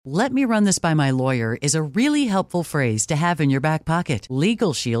"Let me run this by my lawyer" is a really helpful phrase to have in your back pocket.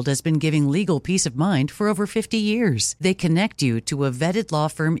 Legal Shield has been giving legal peace of mind for over 50 years. They connect you to a vetted law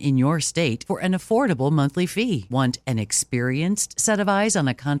firm in your state for an affordable monthly fee. Want an experienced set of eyes on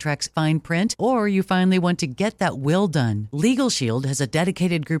a contract's fine print? Or you finally want to get that will done? Legal Shield has a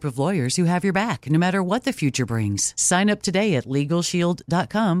dedicated group of lawyers who have your back, no matter what the future brings. Sign up today at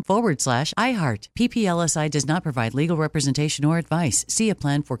LegalShield.com/iHeart. PPLSI does not provide legal representation or advice. See a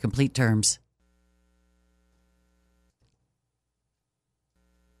plan for complete terms.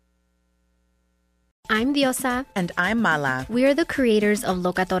 I'm Diosa. And I'm Mala. We are the creators of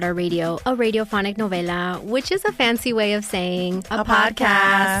Locatora Radio, a radiophonic novela, which is a fancy way of saying a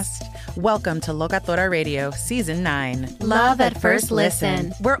podcast. Welcome to Locatora Radio, Season 9. Love at first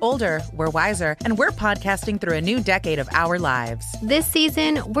listen. We're older, we're wiser, and we're podcasting through a new decade of our lives. This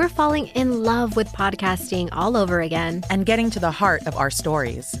season, we're falling in love with podcasting all over again. And getting to the heart of our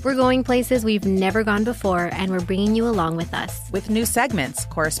stories. We're going places we've never gone before, and we're bringing you along with us. With new segments,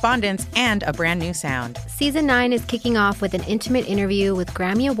 correspondence, and a brand new sound. Season 9 is kicking off with an intimate interview with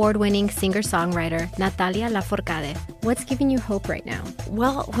Grammy Award-winning singer-songwriter Natalia Lafourcade. What's giving you hope right now?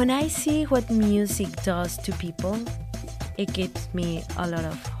 Well, when I see what music does to people, it gives me a lot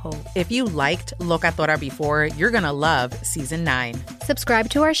of hope. If you liked Locatora before, you're going to love Season 9. Subscribe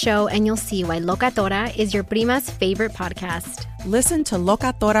to our show and you'll see why Locatora is your prima's favorite podcast. Listen to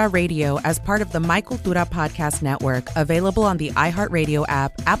Locatora Radio as part of the My Cultura Podcast Network, available on the iHeartRadio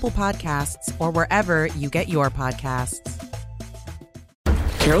app, Apple Podcasts, or wherever you get your podcasts.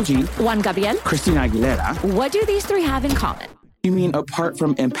 Karol G, Juan Gabriel, Christina Aguilera. What do these three have in common? You mean apart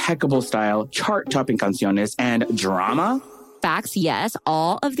from impeccable style, chart-topping canciones, and drama? Facts, yes,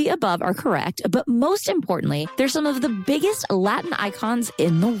 all of the above are correct. But most importantly, they're some of the biggest Latin icons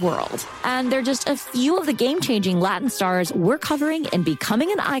in the world. And they're just a few of the game-changing Latin stars we're covering in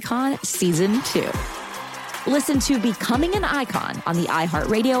Becoming an Icon Season 2. Listen to Becoming an Icon on the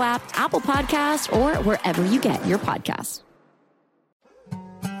iHeartRadio app, Apple Podcasts, or wherever you get your podcasts.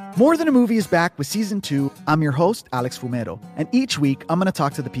 More Than a Movie is back with Season 2. I'm your host, Alex Fumero, and each week I'm going to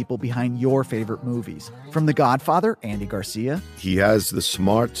talk to the people behind your favorite movies. From The Godfather, Andy Garcia. He has the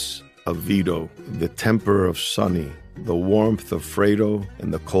smarts of Vito, the temper of Sonny, the warmth of Fredo,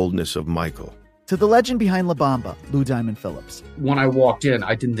 and the coldness of Michael. To the legend behind La Bamba, Lou Diamond Phillips. When I walked in,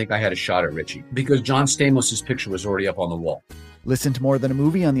 I didn't think I had a shot at Richie because John Stamos' picture was already up on the wall. Listen to More Than a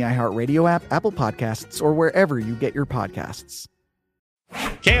Movie on the iHeartRadio app, Apple Podcasts, or wherever you get your podcasts.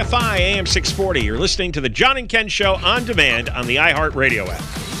 KFI AM 640. You're listening to the John and Ken Show on demand on the iHeartRadio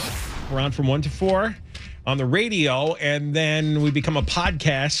app. We're on from 1 to 4 on the radio, and then we become a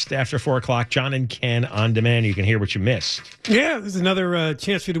podcast after 4 o'clock. John and Ken on demand. You can hear what you missed. Yeah, there's another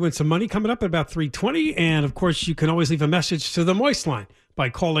chance for you to win some money coming up at about 3:20. And, of course, you can always leave a message to the Moist line by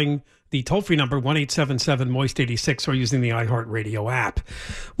calling the toll-free number 1-877-MOIST-86 or using the iHeartRadio app.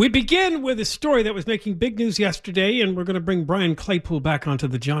 We begin with a story that was making big news yesterday, and we're going to bring Brian Claypool back onto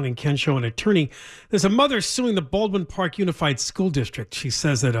the John and Ken Show, an attorney. There's a mother suing the Baldwin Park Unified School District. She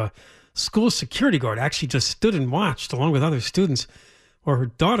says that a school security guard actually just stood and watched, along with other students, while her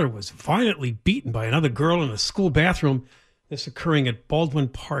daughter was violently beaten by another girl in a school bathroom. This occurring at Baldwin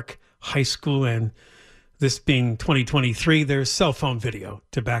Park High School, and this being 2023, there's cell phone video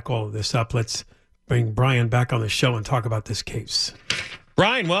to back all of this up. Let's bring Brian back on the show and talk about this case.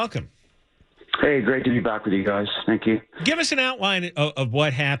 Brian, welcome. Hey, great to be back with you guys. Thank you. Give us an outline of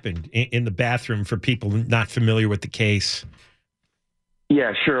what happened in the bathroom for people not familiar with the case.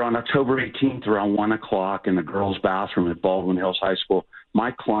 Yeah, sure. On October 18th, around 1 o'clock in the girls' bathroom at Baldwin Hills High School,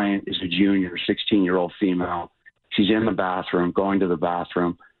 my client is a junior, 16-year-old female. She's in the bathroom, going to the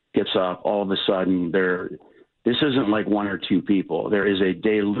bathroom, gets up. All of a sudden, this isn't like one or two people. There is a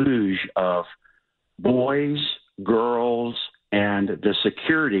deluge of boys, girls, and the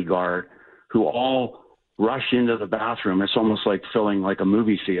security guard who all rush into the bathroom. It's almost like filling like a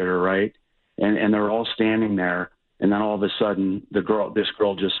movie theater, right? And they're all standing there. And then all of a sudden, this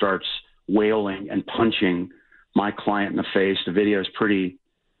girl just starts wailing and punching my client in the face. The video is pretty,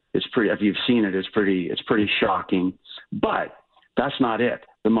 if you've seen it, it's pretty shocking. But that's not it.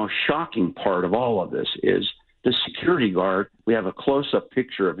 The most shocking part of all of this is the security guard. We have a close-up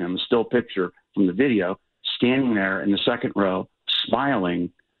picture of him, a still picture from the video, standing there in the second row,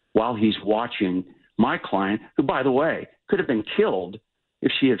 smiling while he's watching my client, who, by the way, could have been killed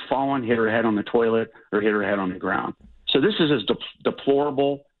if she had fallen, hit her head on the toilet, or hit her head on the ground. So this is as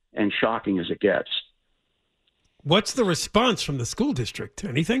deplorable and shocking as it gets. What's the response from the school district?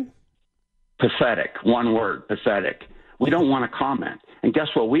 Anything? Pathetic. One word, pathetic. We don't want to comment. And guess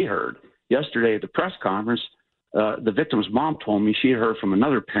what we heard? Yesterday at the press conference, the victim's mom told me she had heard from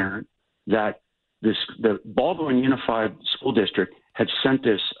another parent that the Baldwin Unified School District had sent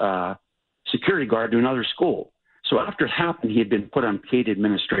this security guard to another school. So after it happened, he had been put on paid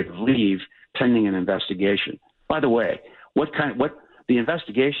administrative leave pending an investigation. By the way, the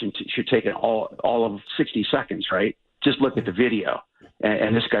investigation should take all of 60 seconds, right? Just look at the video.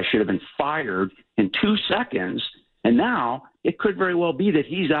 And this guy should have been fired in 2 seconds. And now it could very well be that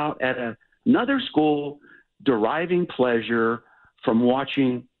he's out at another school deriving pleasure from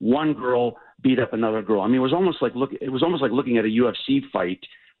watching one girl beat up another girl. I mean, it was almost like looking at a UFC fight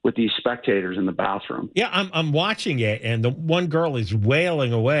with these spectators in the bathroom. Yeah, I'm watching it, and the one girl is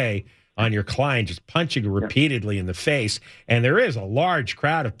wailing away on your client, just punching her repeatedly in the face, and there is a large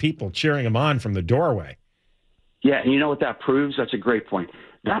crowd of people cheering him on from the doorway. Yeah, and you know what that proves? That's a great point.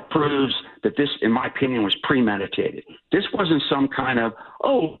 That proves that this, in my opinion, was premeditated. This wasn't some kind of,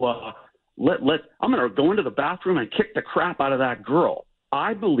 I'm going to go into the bathroom and kick the crap out of that girl.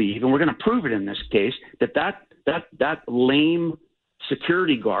 I believe, and we're going to prove it in this case, that lame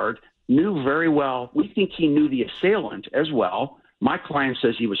security guard knew very well. We think he knew the assailant as well. My client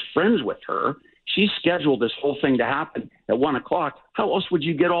says he was friends with her. She scheduled this whole thing to happen at 1 o'clock. How else would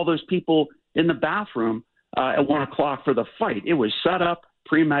you get all those people in the bathroom at 1 o'clock for the fight? It was set up,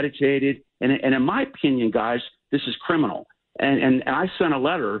 premeditated, and in my opinion, guys, this is criminal. And I sent a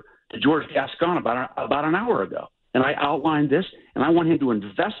letter to George Gascon about an hour ago, and I outlined this, and I want him to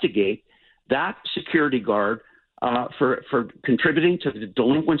investigate that security guard for contributing to the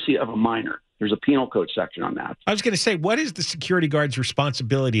delinquency of a minor. There's a penal code section on that. I was going to say, what is the security guard's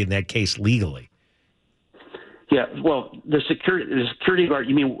responsibility in that case legally? Yeah, well, the security guard,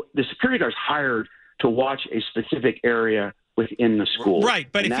 you mean the security guard's hired to watch a specific area within the school.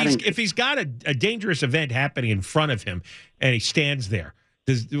 Right, but if he's got a dangerous event happening in front of him and he stands there,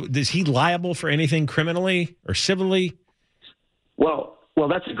 is he liable for anything criminally or civilly? Well,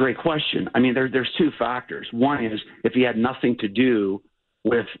 that's a great question. I mean, there's two factors. One is if he had nothing to do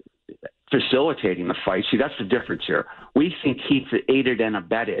with facilitating the fight. See, that's the difference here. We think he aided and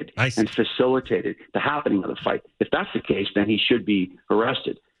abetted and facilitated the happening of the fight. If that's the case, then he should be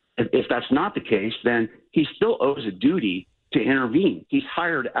arrested. If that's not the case, then he still owes a duty to intervene. He's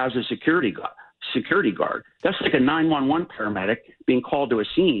hired as a security guard. That's like a 911 paramedic being called to a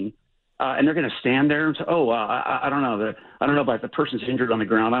scene, and they're going to stand there and say, I don't know. I don't know about the person's injured on the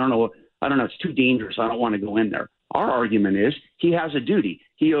ground. I don't know. It's too dangerous. I don't want to go in there. Our argument is he has a duty.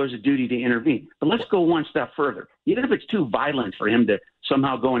 He owes a duty to intervene. But let's go one step further. Even if it's too violent for him to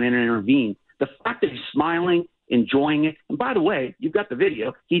somehow go in and intervene, the fact that he's smiling, enjoying it, and by the way, you've got the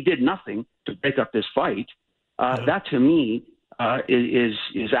video. He did nothing to break up this fight. That to me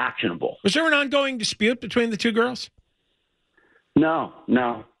is actionable. Was there an ongoing dispute between the two girls? No.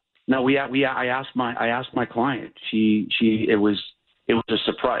 I asked my client. It was a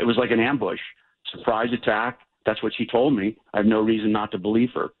surprise. It was like an ambush, surprise attack. That's what she told me. I have no reason not to believe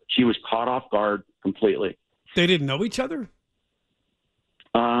her. She was caught off guard completely. They didn't know each other?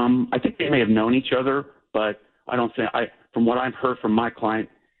 I think they may have known each other, but I don't think. From what I've heard from my client,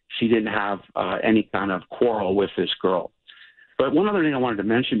 she didn't have any kind of quarrel with this girl. But one other thing I wanted to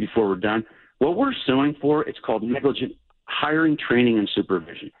mention before we're done, what we're suing for, it's called negligent hiring, training, and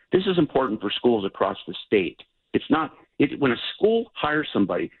supervision. This is important for schools across the state. It's not when a school hires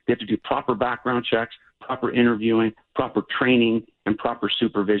somebody, they have to do proper background checks, proper interviewing, proper training, and proper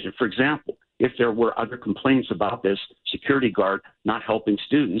supervision. For example, if there were other complaints about this security guard not helping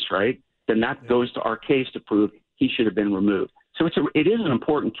students, right, then that goes to our case to prove he should have been removed. So it is an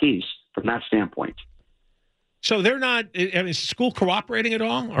important case from that standpoint. So they're not, is the school cooperating at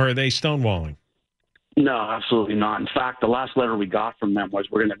all, or are they stonewalling? No, absolutely not. In fact, the last letter we got from them was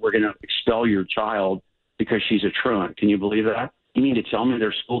we're gonna expel your child because she's a truant. Can you believe that? You mean to tell me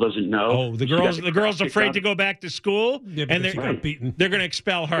their school doesn't know? Oh, the girl's afraid to go back to school, and they're going to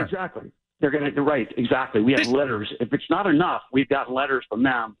expel her. Exactly. Right, exactly. We have letters. If it's not enough, we've got letters from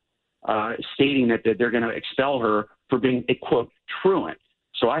them stating that they're going to expel her for being a, quote, truant.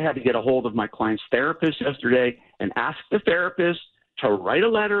 So I had to get a hold of my client's therapist yesterday and ask the therapist to write a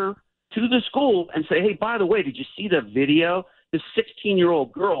letter to the school and say, hey, by the way, did you see the video? This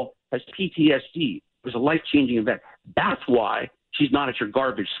 16-year-old girl has PTSD. It was a life-changing event. That's why she's not at your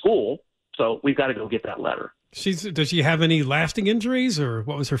garbage school. So we've got to go get that letter. Does she have any lasting injuries, or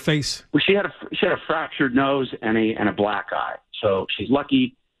what was her face? Well, she had a fractured nose and a black eye. So she's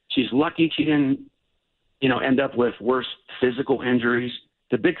lucky. She's lucky she didn't, end up with worse physical injuries.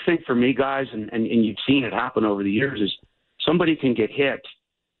 The big thing for me, guys, and you've seen it happen over the years, is somebody can get hit,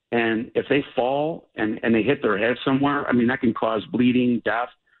 and if they fall and they hit their head somewhere, I mean, that can cause bleeding, death.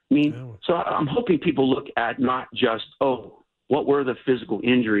 I mean, so I'm hoping people look at not just, what were the physical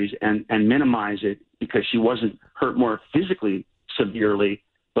injuries and minimize it because she wasn't hurt more physically severely,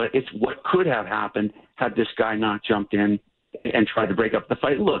 but it's what could have happened had this guy not jumped in and tried to break up the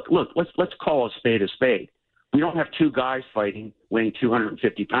fight. Look, let's call a spade a spade. We don't have two guys fighting weighing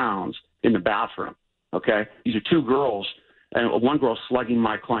 250 pounds in the bathroom, okay? These are two girls, and one girl slugging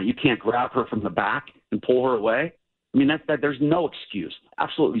my client. You can't grab her from the back and pull her away. I mean, that there's no excuse,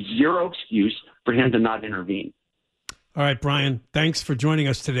 absolutely zero excuse for him to not intervene. All right, Brian, thanks for joining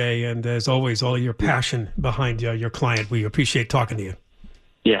us today. And as always, all your passion behind your client. We appreciate talking to you.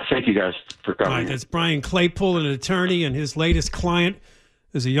 Yeah, thank you guys for coming. All right, that's Brian Claypool, an attorney, and his latest client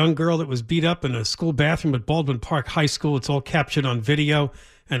is a young girl that was beat up in a school bathroom at Baldwin Park High School. It's all captured on video,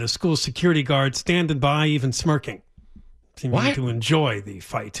 and a school security guard standing by, even smirking, seeming to enjoy the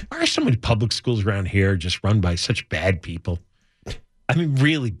fight. Why are so many public schools around here just run by such bad people? I mean,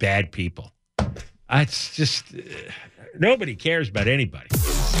 really bad people. It's just nobody cares about anybody.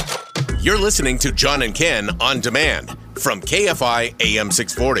 You're listening to John and Ken on demand from KFI AM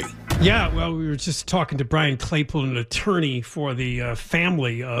 640. Yeah, well, we were just talking to Brian Claypool, an attorney for the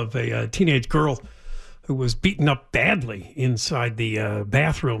family of a teenage girl who was beaten up badly inside the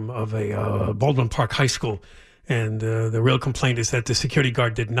bathroom of a Baldwin Park High School. And the real complaint is that the security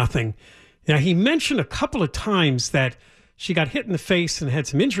guard did nothing. Now, he mentioned a couple of times that she got hit in the face and had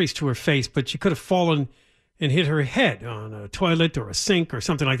some injuries to her face, but she could have fallen and hit her head on a toilet or a sink or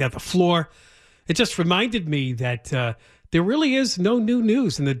something like that, the floor. It just reminded me that there really is no new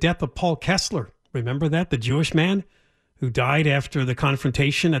news in the death of Paul Kessler. Remember that? The Jewish man who died after the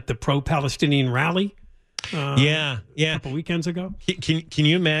confrontation at the pro-Palestinian rally? A couple weekends ago. Can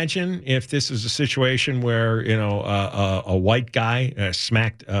you imagine if this is a situation where a white guy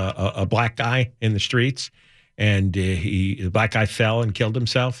smacked a black guy in the streets, and the black guy fell and killed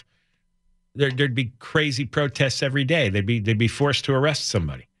himself? There'd be crazy protests every day. They'd be forced to arrest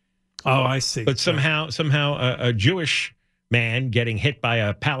somebody. Oh, I see. But somehow a Jewish man getting hit by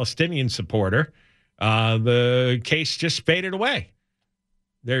a Palestinian supporter, the case just faded away.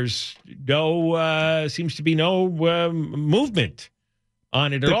 There's seems to be no movement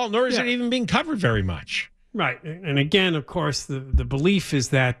on it at all, nor is it even being covered very much. Right. And again, of course, the belief is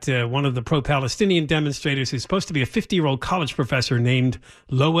that one of the pro-Palestinian demonstrators, who's supposed to be a 50-year-old college professor named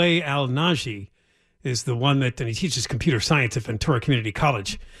Loay Al-Naji, is the one that, and he teaches computer science at Ventura Community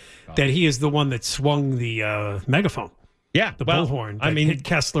College, that he is the one that swung the megaphone. Yeah, the bullhorn. I mean, hit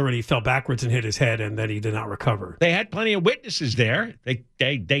Kessler and he fell backwards and hit his head, and then he did not recover. They had plenty of witnesses there.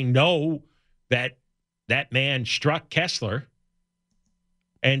 They know that man struck Kessler,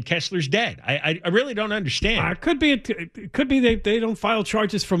 and Kessler's dead. I really don't understand. It could be they don't file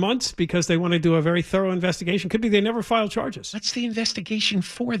charges for months because they want to do a very thorough investigation. Could be they never file charges. What's the investigation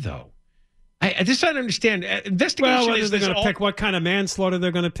for, though? I just don't understand. Investigation. Well, whether they're going to pick what kind of manslaughter they're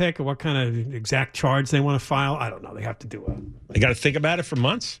going to pick or what kind of exact charge they want to file, I don't know. They have to do They got to think about it for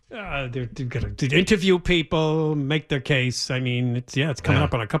months. They're going to interview people, make their case. I mean, it's coming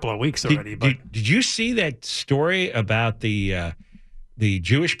up in a couple of weeks already. Did you see that story about the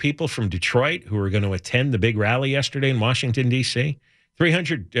Jewish people from Detroit who were going to attend the big rally yesterday in Washington, D.C.?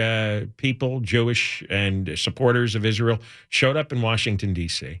 300 people, Jewish and supporters of Israel, showed up in Washington,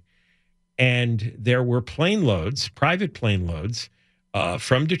 D.C., and there were private plane loads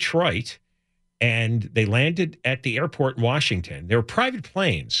from Detroit, and they landed at the airport in Washington. They were private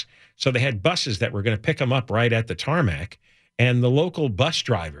planes, so they had buses that were going to pick them up right at the tarmac, and the local bus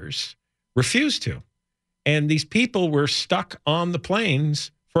drivers refused to. And these people were stuck on the planes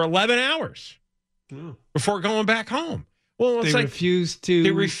for 11 hours before going back home. Well, it's They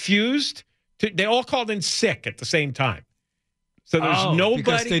refused to. They all called in sick at the same time. So there's nobody.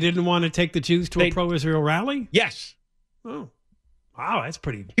 Because they didn't want to take the Jews to a pro-Israel rally? Yes. Oh. Wow, that's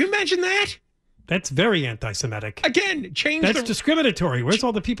pretty. You imagine that? That's very anti-Semitic. Again, That's discriminatory. Where's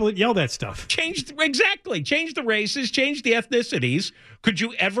all the people that yell that stuff? Change the races, change the ethnicities. Could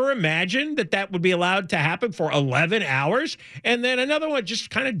you ever imagine that would be allowed to happen for 11 hours? And then another one just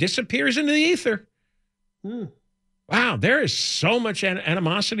kind of disappears into the ether. Wow, there is so much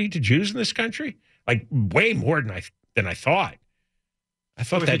animosity to Jews in this country. Like way more than I thought. I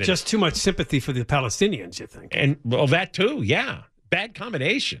thought that just too much sympathy for the Palestinians, you think? And well, that too, yeah. Bad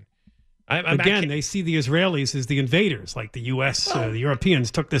combination. Again, they see the Israelis as the invaders, like the U.S., the Europeans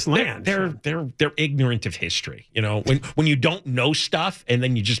took this land. They're ignorant of history. You know, when you don't know stuff and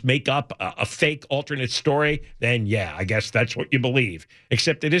then you just make up a fake alternate story, then yeah, I guess that's what you believe.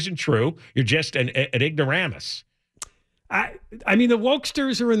 Except it isn't true. You're just an ignoramus. I mean, the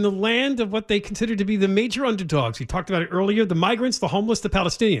wokesters are in the land of what they consider to be the major underdogs. We talked about it earlier. The migrants, the homeless, the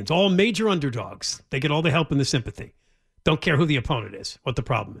Palestinians, all major underdogs. They get all the help and the sympathy. Don't care who the opponent is, what the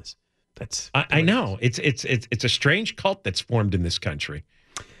problem is. I know. It's a strange cult that's formed in this country.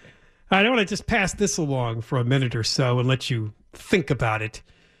 I want to just pass this along for a minute or so and let you think about it.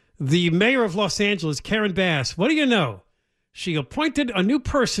 The mayor of Los Angeles, Karen Bass, what do you know? She appointed a new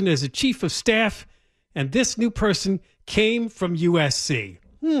person as a chief of staff, and this new person came from USC.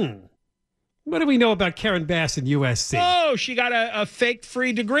 What do we know about Karen Bass and USC? Oh, she got a fake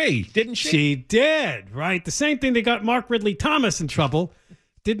free degree, didn't she? She did, right? The same thing that got Mark Ridley Thomas in trouble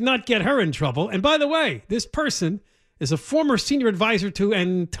did not get her in trouble. And by the way, this person is a former senior advisor to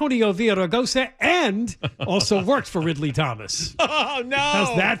Antonio Villaraigosa and also worked for Ridley Thomas. Oh, no.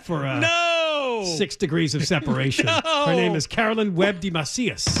 How's that for 6 degrees of separation? No. Her name is Carolyn Webb de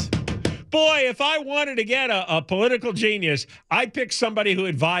Macias. Boy, if I wanted to get a political genius, I'd pick somebody who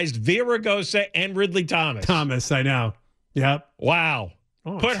advised Villaraigosa and Ridley Thomas. Thomas, I know. Yep. Wow.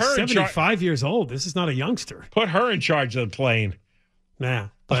 Oh, put her 75 years old. This is not a youngster. Put her in charge of the plane. Yeah.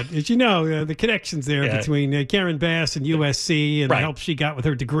 But as you know, the connections there between Karen Bass and USC and the help she got with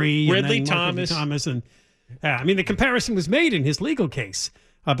her degree. Ridley Thomas. And I mean, the comparison was made in his legal case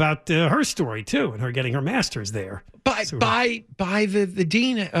about her story, too, and her getting her master's there. By the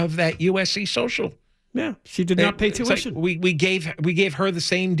dean of that USC social. Yeah, she did not pay tuition. Like we gave her the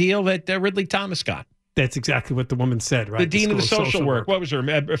same deal that Ridley Thomas got. That's exactly what the woman said, right? The dean of the social work. What was her?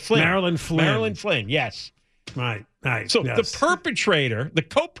 Flynn. Marilyn Flynn. Marilyn Flynn, yes. Right. So the co-perpetrator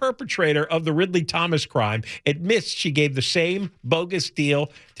of the Ridley Thomas crime admits she gave the same bogus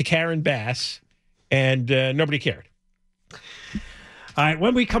deal to Karen Bass, and nobody cared. All right,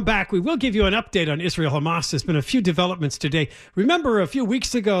 when we come back, we will give you an update on Israel-Hamas. There's been a few developments today. Remember, a few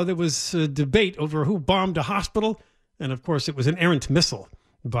weeks ago, there was a debate over who bombed a hospital. And, of course, it was an errant missile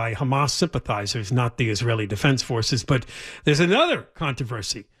by Hamas sympathizers, not the Israeli Defense Forces. But there's another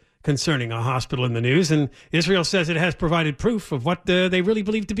controversy concerning a hospital in the news. And Israel says it has provided proof of what they really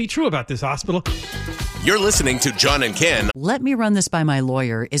believe to be true about this hospital. You're listening to John and Ken. Let me run this by my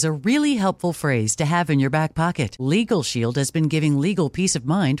lawyer is a really helpful phrase to have in your back pocket. Legal Shield has been giving legal peace of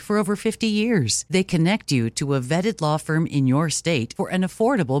mind for over 50 years. They connect you to a vetted law firm in your state for an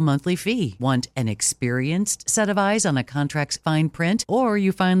affordable monthly fee. Want an experienced set of eyes on a contract's fine print? Or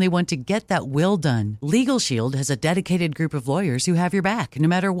you finally want to get that will done? Legal Shield has a dedicated group of lawyers who have your back, no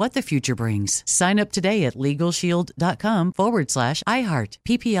matter what the future brings. Sign up today at LegalShield.com/iHeart.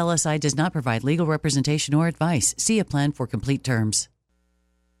 PPLSI does not provide legal representation or advice. See a plan for complete terms.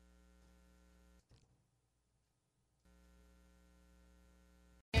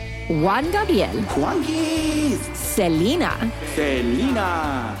 Juan Gabriel. Juanquis. Selena.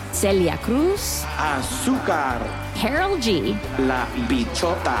 Celia Cruz. Azúcar. Harold G. La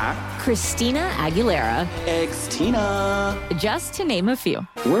Bichota. Christina Aguilera. Xtina. Just to name a few.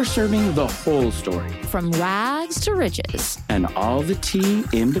 We're serving the whole story. From rags to riches. And all the tea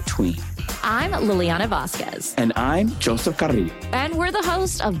in between. I'm Liliana Vasquez. And I'm Joseph Carrillo. And we're the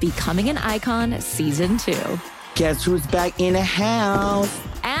host of Becoming an Icon Season 2. Guess who's back in the house?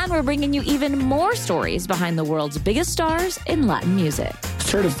 And we're bringing you even more stories behind the world's biggest stars in Latin music.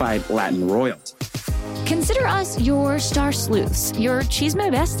 Certified Latin royalty. Consider us your star sleuths, your chisme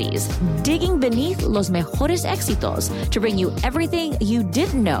besties, digging beneath los mejores éxitos to bring you everything you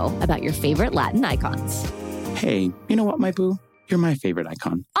didn't know about your favorite Latin icons. Hey, you know what, my boo? You're my favorite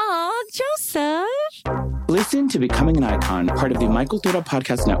icon. Aw, Joseph. Listen to Becoming an Icon, part of the My Cultura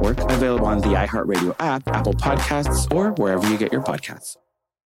Podcast Network, available on the iHeartRadio app, Apple Podcasts, or wherever you get your podcasts.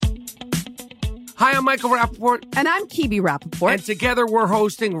 Hi, I'm Michael Rappaport. And I'm Kibi Rappaport. And together we're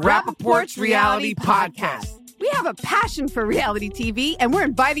hosting Rappaport's Reality Podcast. We have a passion for reality TV, and we're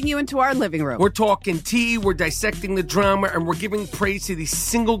inviting you into our living room. We're talking tea, we're dissecting the drama, and we're giving praise to the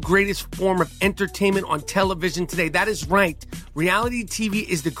single greatest form of entertainment on television today. That is right. Reality TV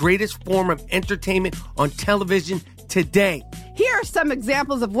is the greatest form of entertainment on television today. Here are some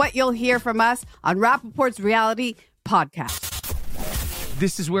examples of what you'll hear from us on Rappaport's Reality Podcast.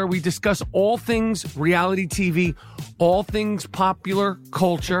 This is where we discuss all things reality TV, all things popular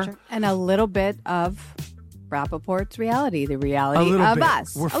culture. And a little bit of Rappaport's reality, the reality of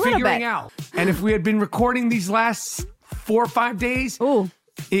us. We're figuring out. And if we had been recording these last 4 or 5 days,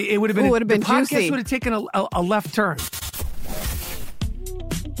 it would have been, the podcast juicy. would have taken a left turn.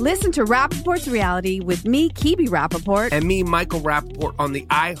 Listen to Rappaport's Reality with me, Kibi Rappaport. And me, Michael Rappaport, on the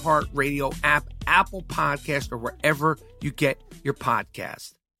iHeartRadio app, Apple Podcast, or wherever you get your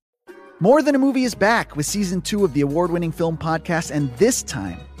podcast. More Than a Movie is back with Season 2 of the award-winning film podcast, and this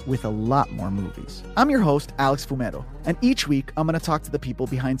time, with a lot more movies. I'm your host, Alex Fumero, and each week I'm going to talk to the people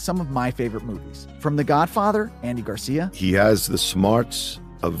behind some of my favorite movies. From The Godfather, Andy Garcia. He has the smarts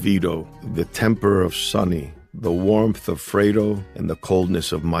of Vito, the temper of Sonny, the warmth of Fredo, and the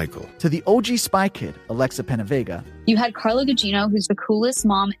coldness of Michael. To the OG Spy Kid, Alexa Penavega. You had Carla Gugino, who's the coolest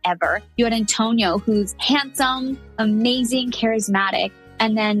mom ever. You had Antonio, who's handsome, amazing, charismatic.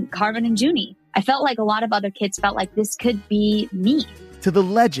 And then Carmen and Junie. I felt like a lot of other kids felt like this could be me. To the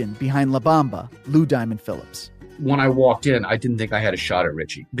legend behind La Bamba, Lou Diamond Phillips. When I walked in, I didn't think I had a shot at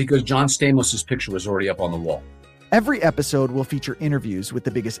Richie because John Stamos' picture was already up on the wall. Every episode will feature interviews with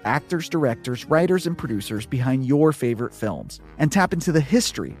the biggest actors, directors, writers, and producers behind your favorite films and tap into the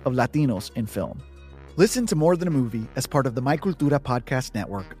history of Latinos in film. Listen to More Than a Movie as part of the My Cultura Podcast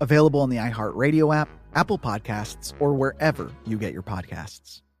Network, available on the iHeartRadio app, Apple Podcasts, or wherever you get your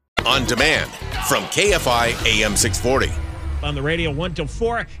podcasts. On demand from KFI AM 640. On the radio 1 till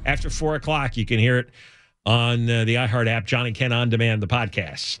 4. After 4 o'clock, you can hear it on the iHeart app, John and Ken On Demand, the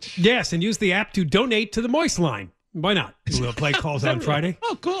podcast. Yes, and use the app to donate to the Moist Line. Why not? We'll play calls on Friday.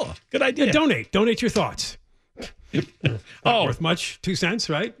 Oh, cool. Good idea. Yeah, donate your thoughts. Not worth much, 2 cents,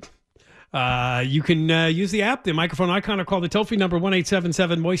 right? You can use the app, the microphone icon, or call the toll-free number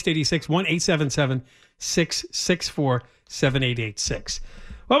 1-877-MOIST-86, 1-877-664-7886.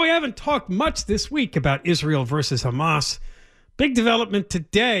 Well, we haven't talked much this week about Israel versus Hamas. Big development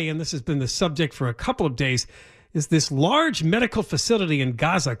today, and this has been the subject for a couple of days, is this large medical facility in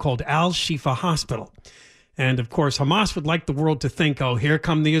Gaza called Al-Shifa Hospital. And, of course, Hamas would like the world to think, oh, here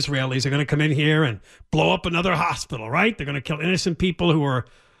come the Israelis. They're going to come in here and blow up another hospital, right? They're going to kill innocent people who are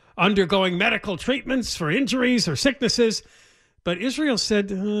undergoing medical treatments for injuries or sicknesses. But Israel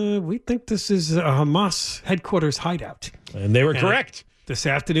said, we think this is a Hamas headquarters hideout. And they were correct. This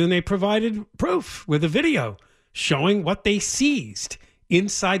afternoon, they provided proof with a video showing what they seized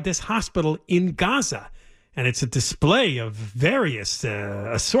inside this hospital in Gaza. And it's a display of various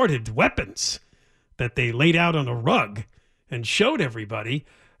assorted weapons that they laid out on a rug and showed everybody.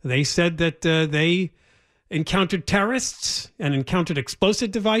 They said that they encountered terrorists and encountered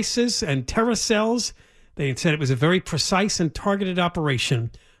explosive devices and terror cells. They said it was a very precise and targeted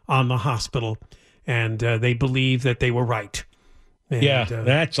operation on the hospital. And they believe that they were right. And,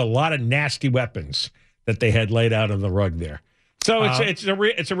 that's a lot of nasty weapons that they had laid out on the rug there. So it's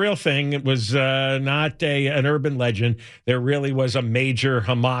a real thing. It was not an urban legend. There really was a major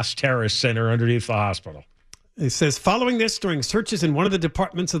Hamas terrorist center underneath the hospital. It says, following this, during searches in one of the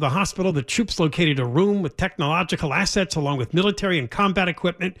departments of the hospital, the troops located a room with technological assets along with military and combat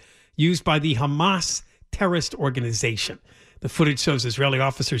equipment used by the Hamas terrorist organization. The footage shows Israeli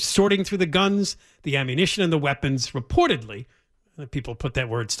officers sorting through the guns, the ammunition, and the weapons. Reportedly, people put that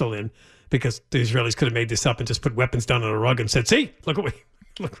word still in because the Israelis could have made this up and just put weapons down on a rug and said, see, look what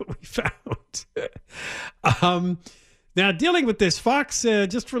we found. Now, dealing with this, Fox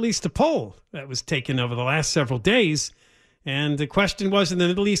just released a poll that was taken over the last several days. And the question was, in the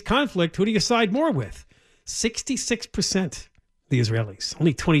Middle East conflict, who do you side more with? 66% the Israelis,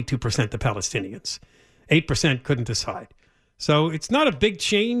 only 22% the Palestinians. 8% couldn't decide. So it's not a big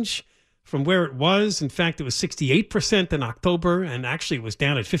change from where it was. In fact, it was 68% in October, and actually it was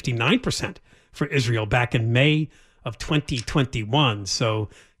down at 59% for Israel back in May of 2021. So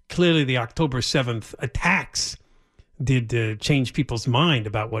clearly the October 7th attacks did change people's mind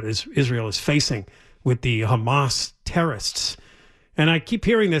about what Israel is facing with the Hamas terrorists. And I keep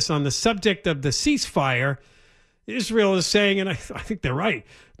hearing this on the subject of the ceasefire. Israel is saying, and I think they're right,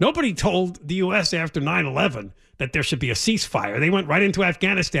 nobody told the U.S. after 9/11 that there should be a ceasefire. They went right into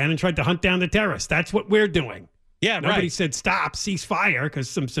Afghanistan and tried to hunt down the terrorists. That's what we're doing. Yeah, Nobody said stop, ceasefire, because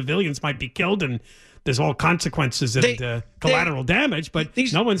some civilians might be killed and there's all consequences and collateral damage, but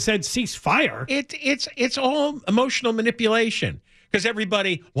no one said ceasefire. It's all emotional manipulation because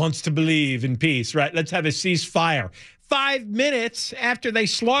everybody wants to believe in peace, right? Let's have a ceasefire. 5 minutes after they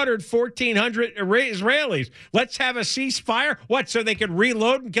slaughtered 1,400 Israelis, let's have a ceasefire? What, so they could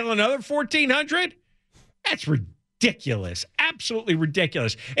reload and kill another 1,400? That's ridiculous. Absolutely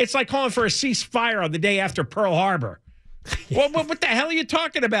ridiculous. It's like calling for a ceasefire on the day after Pearl Harbor. Well, what the hell are you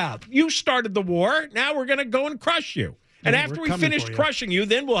talking about? You started the war. Now we're going to go and crush you. And after we finish crushing you,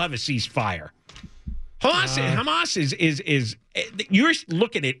 then we'll have a ceasefire. Hamas is you're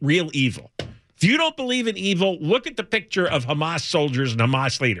looking at real evil. If you don't believe in evil, look at the picture of Hamas soldiers and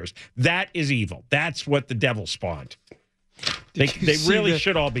Hamas leaders. That is evil. That's what the devil spawned. They really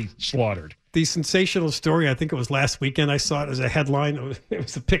should all be slaughtered. The sensational story, I think it was last weekend, I saw it as a headline. It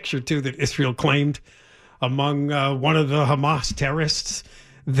was a picture, too, that Israel claimed among one of the Hamas terrorists.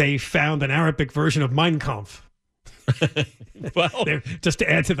 They found an Arabic version of Mein Kampf. Well, just to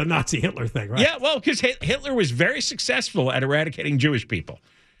add to the Nazi Hitler thing, right? Yeah, well, because Hitler was very successful at eradicating Jewish people.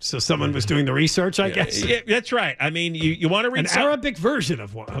 So someone was doing the research, I guess. Yeah, that's right. I mean, you want to read an Arabic version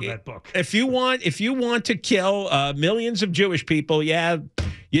of that book. If you want to kill millions of Jewish people,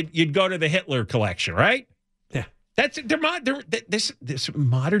 you'd go to the Hitler collection, right? Yeah, this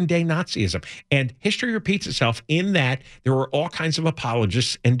modern day Nazism, and history repeats itself in that there were all kinds of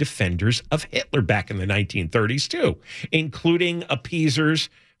apologists and defenders of Hitler back in the 1930s too, including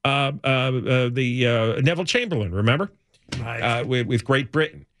appeasers, the Neville Chamberlain, remember, right. With Great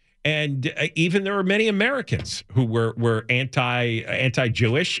Britain. And even there were many Americans who were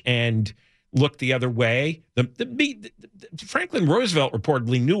anti-Jewish and looked the other way. Franklin Roosevelt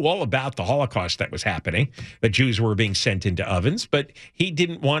reportedly knew all about the Holocaust that was happening, that Jews were being sent into ovens, but he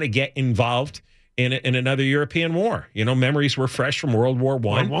didn't want to get involved in another European war. You know, memories were fresh from World War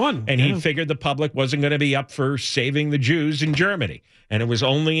I, and he figured the public wasn't going to be up for saving the Jews in Germany. And it was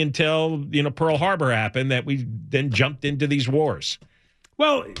only until, Pearl Harbor happened that we then jumped into these wars.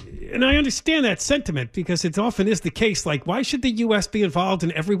 Well, and I understand that sentiment because it often is the case. Like, why should the U.S. be involved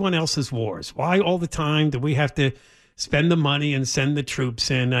in everyone else's wars? Why all the time do we have to spend the money and send the troops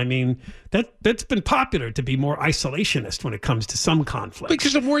in? I mean, that's been popular to be more isolationist when it comes to some conflicts.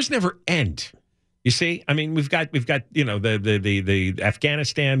 Because the wars never end. You see, I mean, we've got the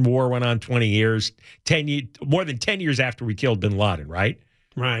Afghanistan war went on 20 years, more than 10 years after we killed bin Laden, right?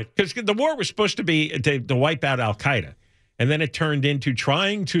 Right. Because the war was supposed to be to wipe out Al-Qaeda. And then it turned into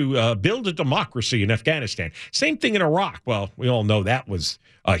trying to build a democracy in Afghanistan. Same thing in Iraq. Well, we all know that was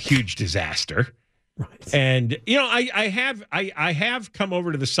a huge disaster. Right. And I have come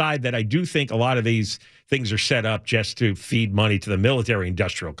over to the side that I do think a lot of these things are set up just to feed money to the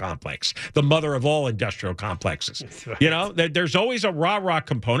military-industrial complex, the mother of all industrial complexes. Right. There's always a rah-rah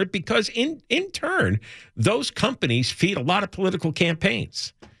component because in turn, those companies feed a lot of political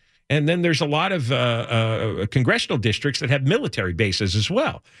campaigns. And then there's a lot of congressional districts that have military bases as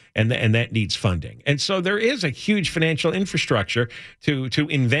well, and that needs funding. And so there is a huge financial infrastructure to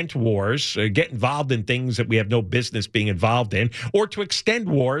invent wars, get involved in things that we have no business being involved in, or to extend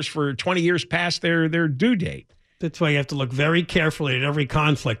wars for 20 years past their due date. That's why you have to look very carefully at every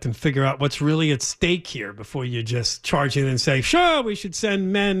conflict and figure out what's really at stake here before you just charge in and say, sure, we should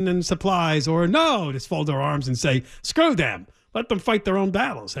send men and supplies, or no, just fold our arms and say, screw them. Let them fight their own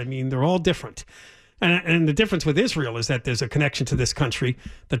battles. I mean, they're all different. And the difference with Israel is that there's a connection to this country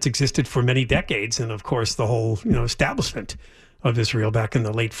that's existed for many decades. And, of course, the whole establishment of Israel back in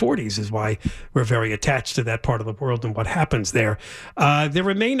the late 40s is why we're very attached to that part of the world and what happens there. There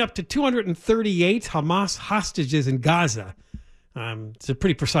remain up to 238 Hamas hostages in Gaza. It's a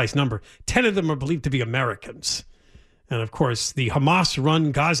pretty precise number. 10 of them are believed to be Americans. And, of course, the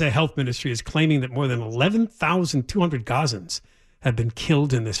Hamas-run Gaza Health Ministry is claiming that more than 11,200 Gazans have been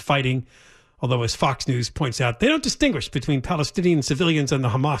killed in this fighting. Although, as Fox News points out, they don't distinguish between Palestinian civilians and the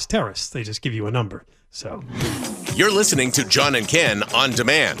Hamas terrorists. They just give you a number. So, you're listening to John and Ken on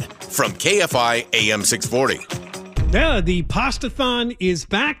demand from KFI AM 640. Yeah, the Pastathon is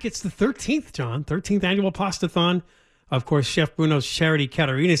back. It's the 13th, John, 13th annual Pastathon. Of course, Chef Bruno's charity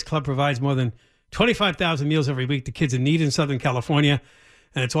Katarina's Club provides more than 25,000 meals every week to kids in need in Southern California.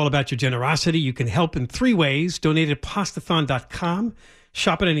 And it's all about your generosity. You can help in 3 ways. Donate at pastathon.com.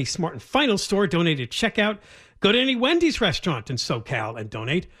 Shop at any Smart and Final store. Donate at checkout. Go to any Wendy's restaurant in SoCal and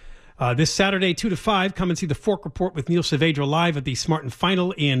donate. This Saturday, 2 to 5, come and see the Fork Report with Neil Saavedra live at the Smart and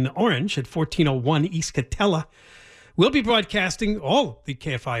Final in Orange at 1401 East Catella. We'll be broadcasting all the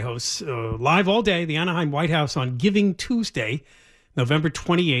KFI hosts live all day, the Anaheim White House on Giving Tuesday, November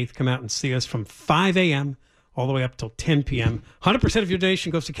 28th. Come out and see us from 5 a.m. all the way up till 10 p.m. 100% of your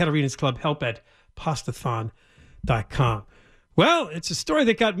donation goes to Katarina's Club. Help at pastathon.com. Well, it's a story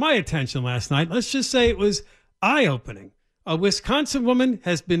that got my attention last night. Let's just say it was eye-opening. A Wisconsin woman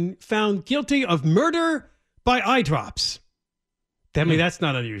has been found guilty of murder by eye drops. I mean, that's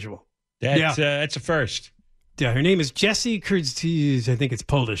not unusual. That's a first. Yeah, her name is Jessie Kurzewski. I think it's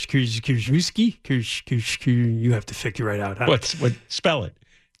Polish. Kurzewski. You have to figure it out. Huh? What? Spell it.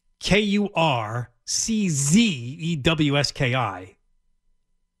 Kurzewski.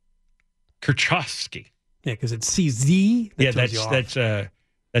 Kurchowski. Yeah, because it's CZ. Yeah,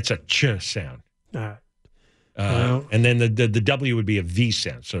 that's a ch sound. And then the W would be a V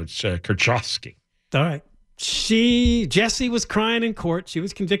sound, so it's Kurchowski. All right. Jessie was crying in court. She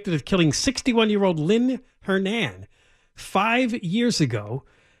was convicted of killing 61-year-old Lynn Hernan 5 years ago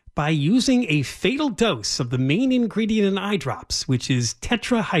by using a fatal dose of the main ingredient in eye drops, which is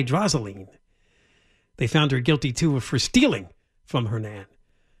tetrahydrozoline. They found her guilty, too, for stealing from Hernan.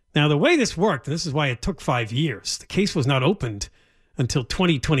 Now, the way this worked, and this is why it took 5 years, the case was not opened until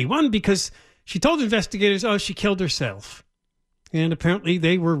 2021 because she told investigators, she killed herself. And apparently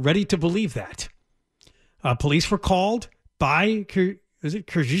they were ready to believe that. Police were called by,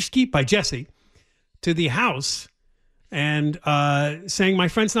 by Jesse, to the house and saying, my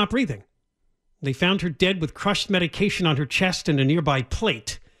friend's not breathing. They found her dead with crushed medication on her chest and a nearby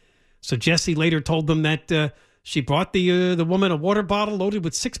plate. So Jesse later told them that she brought the woman a water bottle loaded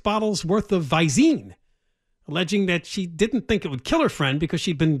with 6 bottles worth of Visine, alleging that she didn't think it would kill her friend because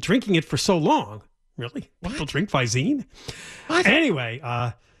she'd been drinking it for so long. Really? People drink Visine? What? Anyway,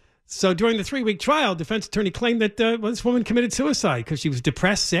 so during the 3-week trial, defense attorney claimed that this woman committed suicide because she was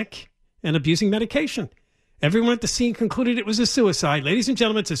depressed, sick, and abusing medication. Everyone at the scene concluded it was a suicide. Ladies and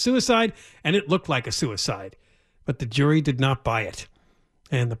gentlemen, it's a suicide, and it looked like a suicide. But the jury did not buy it.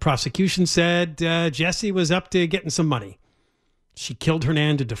 And the prosecution said Jessie was up to getting some money. She killed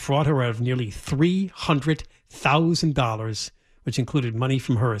Hernan to defraud her out of nearly $300,000, which included money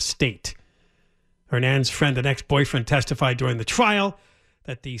from her estate. Hernan's friend and ex-boyfriend testified during the trial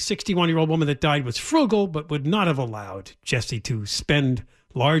that the 61-year-old woman that died was frugal, but would not have allowed Jessie to spend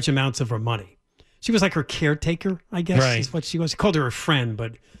large amounts of her money. She was like her caretaker, I guess, is what she was. He called her a friend,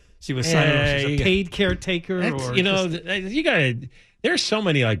 but she was, I don't know if she's a paid caretaker or... You gotta... There are so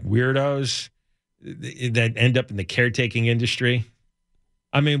many like weirdos that end up in the caretaking industry.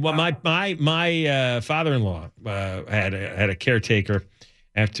 I mean, well, my father-in-law had a caretaker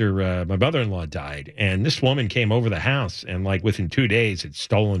after my mother-in-law died, and this woman came over the house and like within 2 days had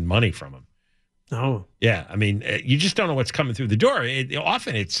stolen money from him. Oh, yeah. I mean, you just don't know what's coming through the door.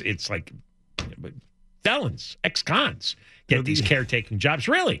 Often it's like felons, ex-cons get these caretaking jobs,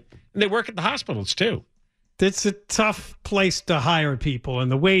 really, and they work at the hospitals too. It's a tough place to hire people,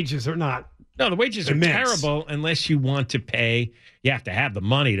 and the wages are not. No, the wages are terrible unless you want to pay. You have to have the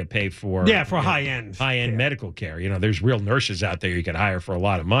money to pay for high-end medical care. You know, there's real nurses out there you could hire for a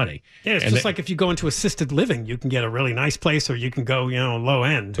lot of money. Yeah, it's just like if you go into assisted living, you can get a really nice place, or you can go, low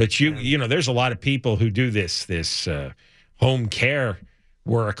end. But there's a lot of people who do this home care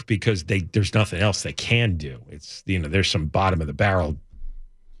work because there's nothing else they can do. It's there's some bottom of the barrel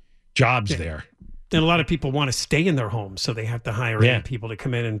jobs there. And a lot of people want to stay in their homes, so they have to hire in people to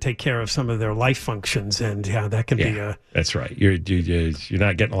come in and take care of some of their life functions, and that can be a... That's right. You're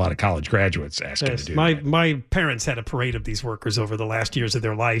not getting a lot of college graduates asking to do that. My parents had a parade of these workers over the last years of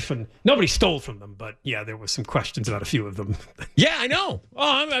their life, and nobody stole from them, but there was some questions about a few of them. Yeah, I know.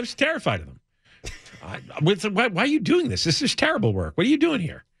 Oh, I was terrified of them. Why are you doing this? This is terrible work. What are you doing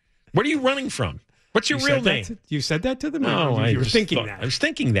here? What are you running from? What's your real name? You said that to them? No, you were thinking that. I was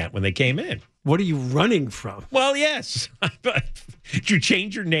thinking that when they came in. What are you running from? Well, yes. Did you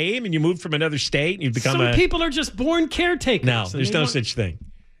change your name and you moved from another state and you become Some people are just born caretakers. No, there's no such thing.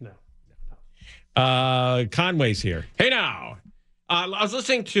 No. Conway's here. Hey, now. I was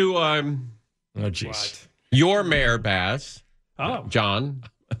listening to your mayor, Bass. Oh. John.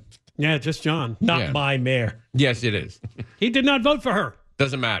 Yeah, just John. Not my mayor. Yes, it is. He did not vote for her.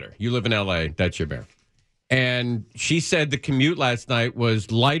 Doesn't matter. You live in L.A. That's your mayor. And she said the commute last night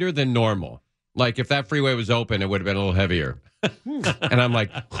was lighter than normal. Like if that freeway was open, it would have been a little heavier. And I'm like,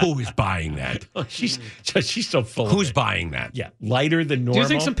 who is buying that? She's so full of Who's it. buying that? Yeah, lighter than normal. Do you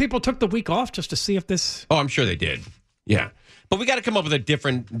think some people took the week off just to see if this... Oh, I'm sure they did. Yeah. But we got to come up with a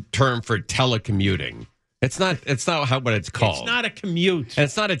different term for telecommuting. It's not what it's called. It's not a commute. And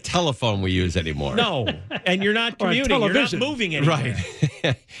it's not a telephone we use anymore. No. And you're not commuting. You're not moving anymore. Right.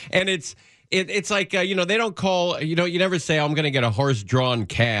 And it's like, they don't call, you never say, I'm going to get a horse-drawn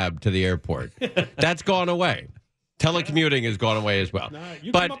cab to the airport. That's gone away. Telecommuting has gone away as well.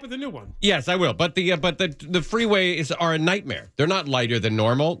 You come up with a new one. Yes, I will. But the freeways are a nightmare. They're not lighter than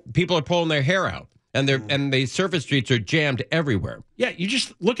normal. People are pulling their hair out. And the surface streets are jammed everywhere. Yeah, you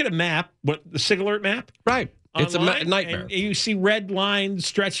just look at a map, the SIG Alert map. Right. It's online, a nightmare. And you see red lines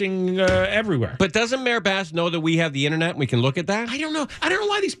stretching everywhere. But doesn't Mayor Bass know that we have the internet and we can look at that? I don't know. I don't know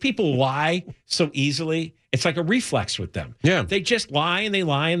why these people lie so easily. It's like a reflex with them. Yeah. They just lie and they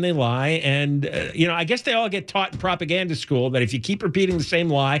lie and they lie. And, I guess they all get taught in propaganda school that if you keep repeating the same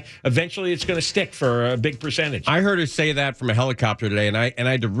lie, eventually it's going to stick for a big percentage. I heard her say that from a helicopter today, and I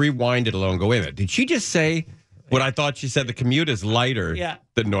had to rewind it a little and go, wait a minute. Did she just say what I thought she said? The commute is lighter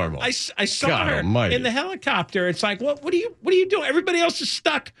than normal. I saw her in the helicopter. It's like, what are you doing? Everybody else is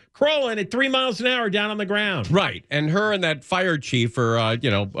stuck crawling at 3 miles an hour down on the ground. Right. And her and that fire chief are, up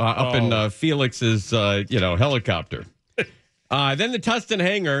in Felix's, helicopter. Then the Tustin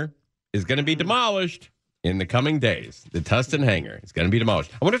hangar is going to be demolished in the coming days. The Tustin hangar is going to be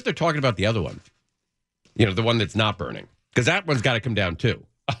demolished. I wonder if they're talking about the other one. The one that's not burning. Because that one's got to come down, too.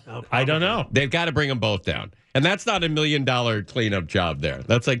 I don't know. They've got to bring them both down. And that's not $1 million cleanup job there.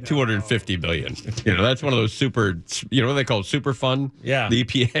 That's like $250 million. That's one of those super, what they call super fund? Yeah. The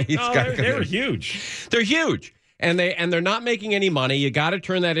EPA. They were huge. They're huge. And they're not making any money. You got to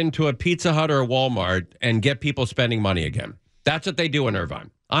turn that into a Pizza Hut or a Walmart and get people spending money again. That's what they do in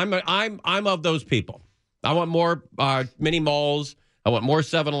Irvine. I'm of those people. I want more mini malls. I want more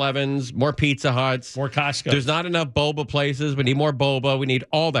 7-Elevens, more Pizza Huts. More Costco. There's not enough boba places. We need more boba. We need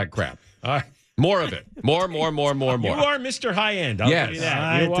all that crap. All right. More of it. More. You are Mr. High End. I'll tell you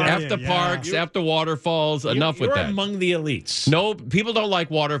that. You are. F the parks, F the waterfalls. Enough with that. You're among the elites. No, people don't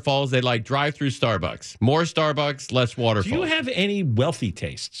like waterfalls. They like drive-through Starbucks. More Starbucks, less waterfalls. Do you have any wealthy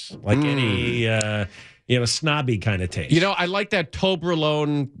tastes? Like any... snobby kind of taste. I like that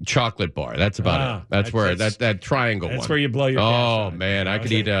Toblerone chocolate bar. That's about it. That's where that triangle one. That's where you blow your Oh, man. I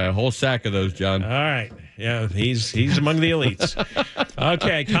could eat a whole sack of those, John. All right. Yeah, he's among the elites.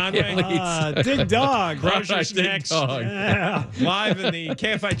 Okay, Conway. Dig Dog. Grocer's next. Yeah. Live in the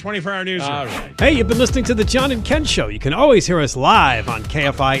KFI 24-hour newsroom. All right. Hey, you've been listening to the John and Ken Show. You can always hear us live on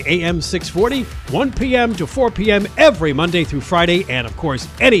KFI AM 640, 1 p.m. to 4 p.m. every Monday through Friday, and, of course,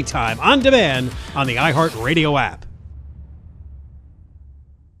 anytime on demand on the iHeartRadio app.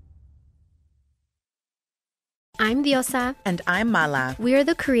 I'm Diosa. And I'm Mala. We are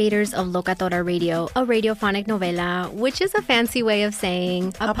the creators of Locatora Radio, a radiophonic novela, which is a fancy way of saying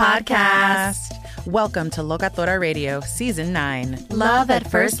a podcast. Welcome to Locatora Radio, Season 9. Love at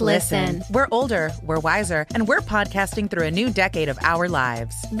first listen. We're older, we're wiser, and we're podcasting through a new decade of our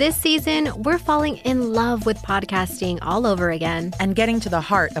lives. This season, we're falling in love with podcasting all over again. And getting to the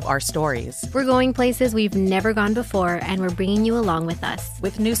heart of our stories. We're going places we've never gone before, and we're bringing you along with us.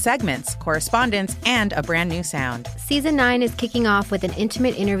 With new segments, correspondence, and a brand new sound. Season 9 is kicking off with an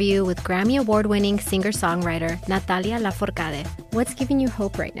intimate interview with Grammy Award-winning singer-songwriter Natalia Lafourcade. What's giving you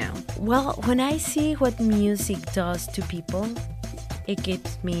hope right now? Well, when I see what music does to people, it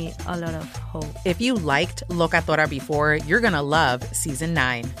gives me a lot of hope. If you liked Locatora before, you're going to love Season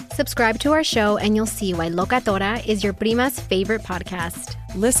 9. Subscribe to our show and you'll see why Locatora is your prima's favorite podcast.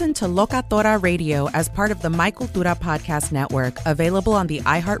 Listen to Locatora Radio as part of the My Cultura Podcast Network, available on the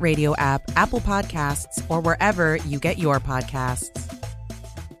iHeartRadio app, Apple Podcasts, or wherever you get your podcasts.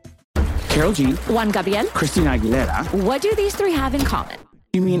 Carol G. Juan Gabriel. Christina Aguilera. What do these three have in common?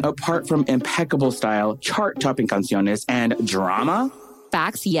 You mean apart from impeccable style, chart-topping canciones, and drama?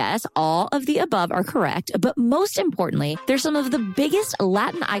 Facts, yes, all of the above are correct. But most importantly, they're some of the biggest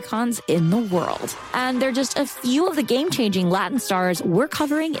Latin icons in the world. And they're just a few of the game-changing Latin stars we're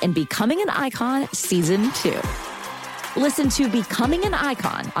covering in Becoming an Icon Season 2. Listen to Becoming an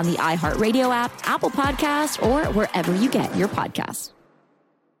Icon on the iHeartRadio app, Apple Podcasts, or wherever you get your podcasts.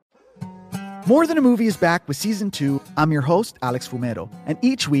 More Than a Movie is back with Season 2. I'm your host, Alex Fumero, and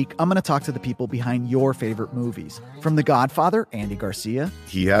each week I'm going to talk to the people behind your favorite movies. From The Godfather, Andy Garcia.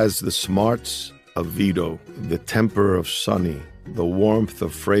 He has the smarts of Vito, the temper of Sonny, the warmth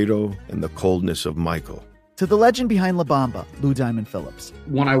of Fredo, and the coldness of Michael. To the legend behind La Bamba, Lou Diamond Phillips.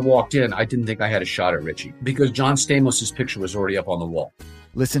 When I walked in, I didn't think I had a shot at Richie because John Stamos' picture was already up on the wall.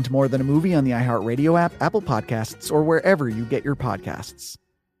 Listen to More Than a Movie on the iHeartRadio app, Apple Podcasts, or wherever you get your podcasts.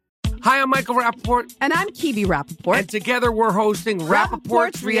 Hi, I'm Michael Rappaport. And I'm Kibi Rappaport. And together we're hosting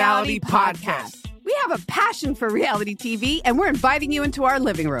Rappaport's Reality Podcast. We have a passion for reality TV, and we're inviting you into our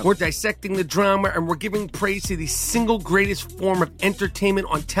living room. We're dissecting the drama, and we're giving praise to the single greatest form of entertainment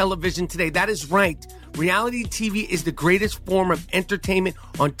on television today. That is right. Reality TV is the greatest form of entertainment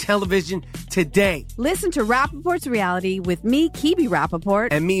on television today. Listen to Rappaport's Reality with me, Kibi Rappaport.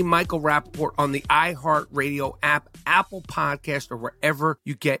 And me, Michael Rappaport, on the iHeartRadio app, Apple Podcast, or wherever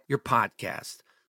you get your podcast.